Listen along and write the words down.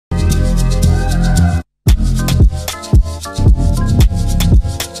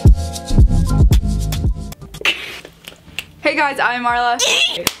Hey guys, I'm Marla.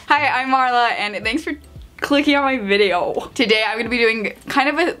 Hi, I'm Marla, and thanks for clicking on my video. Today I'm gonna be doing kind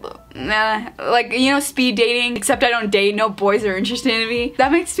of a, like, you know, speed dating, except I don't date, no boys are interested in me.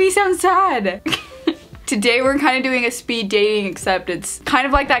 That makes me sound sad. Today we're kind of doing a speed dating, except it's kind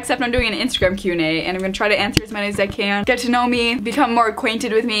of like that, except I'm doing an Instagram Q&A, and I'm gonna try to answer as many as I can. Get to know me, become more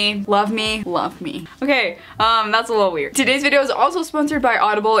acquainted with me, love me, love me. Okay, that's a little weird. Today's video is also sponsored by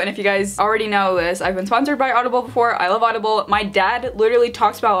Audible, and if you guys already know this, I've been sponsored by Audible before. I love Audible. My dad literally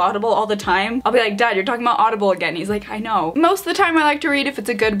talks about Audible all the time. I'll be like, Dad, you're talking about Audible again. He's like, I know. Most of the time I like to read if it's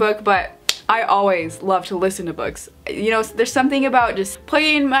a good book, but I always love to listen to books. You know, there's something about just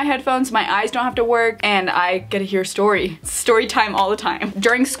playing my headphones, my eyes don't have to work, and I get to hear story time all the time.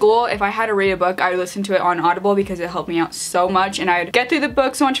 During school, if I had to read a book, I would listen to it on Audible because it helped me out so much, and I'd get through the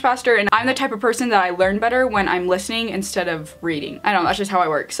book so much faster, and I'm the type of person that I learn better when I'm listening instead of reading. I don't know, that's just how I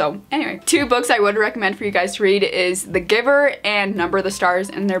work. So anyway, two books I would recommend for you guys to read is The Giver and Number the Stars,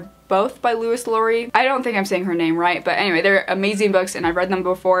 and they're both by Lewis Laurie. I don't think I'm saying her name right, but anyway, they're amazing books and I've read them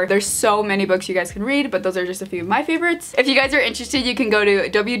before. There's so many books you guys can read, but those are just a few of my favorites. If you guys are interested, you can go to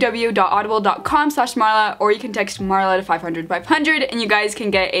www.audible.com/Marla, or you can text Marla to 500-500 and you guys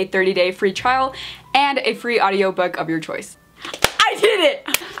can get a 30-day free trial and a free audiobook of your choice. I did it!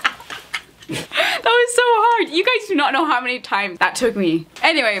 That was so hard. You guys do not know how many times that took me.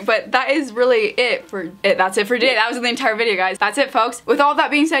 Anyway, but that is really it for it. That's it for today. That was the entire video, guys. That's it, folks. With all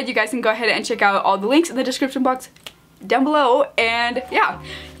that being said, you guys can go ahead and check out all the links in the description box down below. And yeah,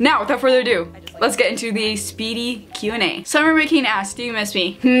 now without further ado, let's get into the speedy Q&A. Summer making asked, do you miss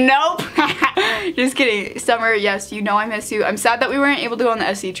me? Nope. Just kidding. Summer, yes, you know I miss you. I'm sad that we weren't able to go on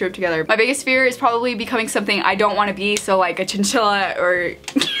the SC trip together. My biggest fear is probably becoming something I don't want to be, so like a chinchilla or...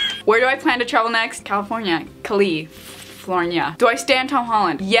 Where do I plan to travel next? California. California. Do I stand Tom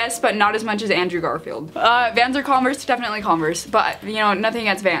Holland? Yes, but not as much as Andrew Garfield. Vans or Converse? Definitely Converse. But, you know, nothing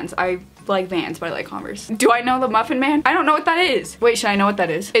against Vans. I like Vans, but I like Converse. Do I know the Muffin Man? I don't know what that is. Wait, should I know what that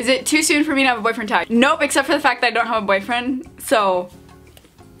is? Is it too soon for me to have a boyfriend tag? Nope, except for the fact that I don't have a boyfriend. So,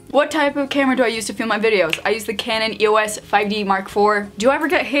 what type of camera do I use to film my videos? I use the Canon EOS 5D Mark IV. Do I ever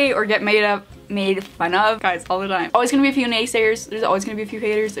get hate or get made fun of? Guys, all the time. Always gonna be a few naysayers. There's always gonna be a few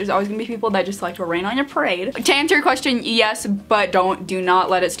haters. There's always gonna be people that just like to rain on your parade. To answer your question, yes, but do not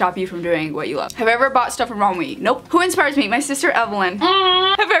let it stop you from doing what you love. Have I ever bought stuff from Wrong Week? Nope. Who inspires me? My sister Evelyn.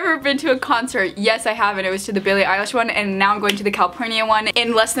 Have I ever been to a concert? Yes, I have, and it was to the Billie Eilish one, and now I'm going to the California one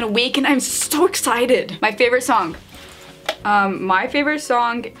in less than a week, and I'm so excited. My favorite song. My favorite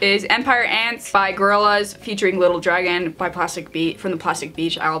song is Empire Ants by Gorillaz featuring Little Dragon by Plastic Beach from the Plastic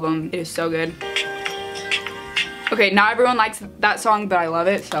Beach album. It is so good. Okay, not everyone likes that song, but I love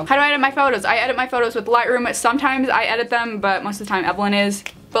it, so. How do I edit my photos? I edit my photos with Lightroom. Sometimes I edit them, but most of the time Evelyn is.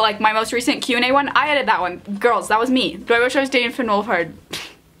 But like my most recent Q&A one, I edited that one. Girls, that was me. Do I wish I was dating Finn Wolfhard?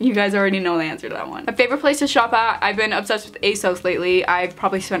 You guys already know the answer to that one. My favorite place to shop at, I've been obsessed with ASOS lately. I've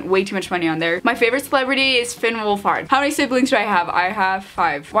probably spent way too much money on there. My favorite celebrity is Finn Wolfhard. How many siblings do I have? I have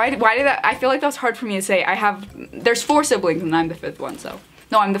 5. Why did that? I feel like that was hard for me to say. There's 4 siblings and I'm the 5th one, so.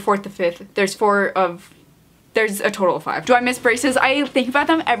 No, I'm the 4th, the 5th. There's a total of 5. Do I miss braces? I think about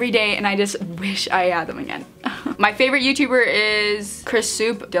them every day and I just wish I had them again. My favorite YouTuber is Chris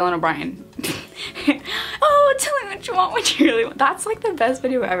Soup, Dylan O'Brien. Oh, tell me what you want, what you really want. That's like the best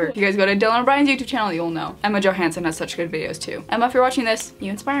video ever. If you guys go to Dylan O'Brien's YouTube channel, you'll know. Emma Johansson has such good videos too. Emma, if you're watching this, you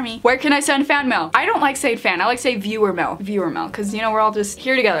inspire me. Where can I send fan mail? I don't like saying fan, I like saying viewer mail. Viewer mail, because you know, we're all just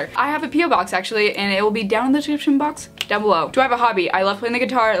here together. I have a P.O. box actually, and it will be down in the description box down below. Do I have a hobby? I love playing the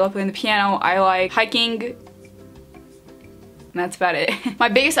guitar, I love playing the piano, I like hiking. And that's about it. My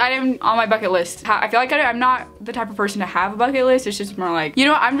biggest item on my bucket list. I feel like I'm not the type of person to have a bucket list. It's just more like, you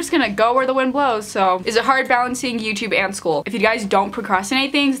know what, I'm just gonna go where the wind blows. So, is it hard balancing YouTube and school? If you guys don't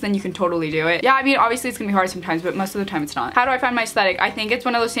procrastinate things, then you can totally do it. Yeah, I mean, obviously it's gonna be hard sometimes, but most of the time it's not. How do I find my aesthetic? I think it's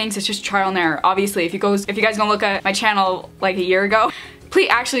one of those things, it's just trial and error. Obviously, if you guys gonna look at my channel like a year ago, please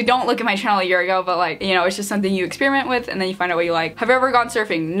actually don't look at my channel a year ago, but like, you know, it's just something you experiment with and then you find out what you like. Have you ever gone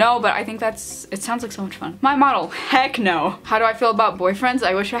surfing? No, but I think it sounds like so much fun. My model? Heck no. How do I feel about boyfriends?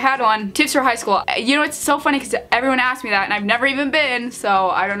 I wish I had one. Tips for high school. You know, it's so funny because everyone asks me that and I've never even been, so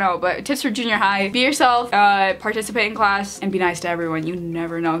I don't know, but tips for junior high. Be yourself, participate in class, and be nice to everyone. You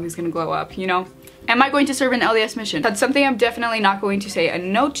never know who's gonna glow up, you know? Am I going to serve an LDS mission? That's something I'm definitely not going to say a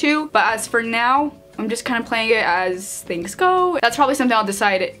no to, but as for now, I'm just kind of playing it as things go. That's probably something I'll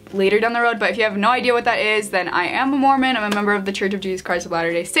decide later down the road, but if you have no idea what that is, then I am a Mormon. I'm a member of the Church of Jesus Christ of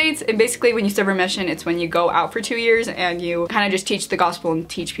Latter-day Saints, and basically when you serve a mission, it's when you go out for 2 years and you kind of just teach the gospel and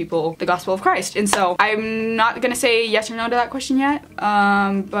teach people the gospel of Christ. And so I'm not gonna say yes or no to that question yet,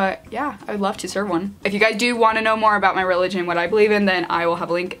 but yeah, I would love to serve one. If you guys do want to know more about my religion and what I believe in, then I will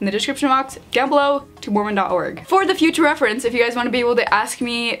have a link in the description box down below to mormon.org. For the future reference, if you guys want to be able to ask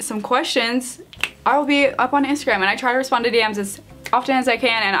me some questions, I will be up on Instagram, and I try to respond to DMs as often as I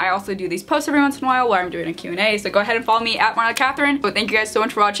can, and I also do these posts every once in a while where I'm doing a Q&A, so go ahead and follow me at Marla Catherine. But thank you guys so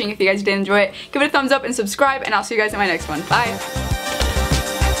much for watching. If you guys did enjoy it, give it a thumbs up and subscribe, and I'll see you guys in my next one. Bye!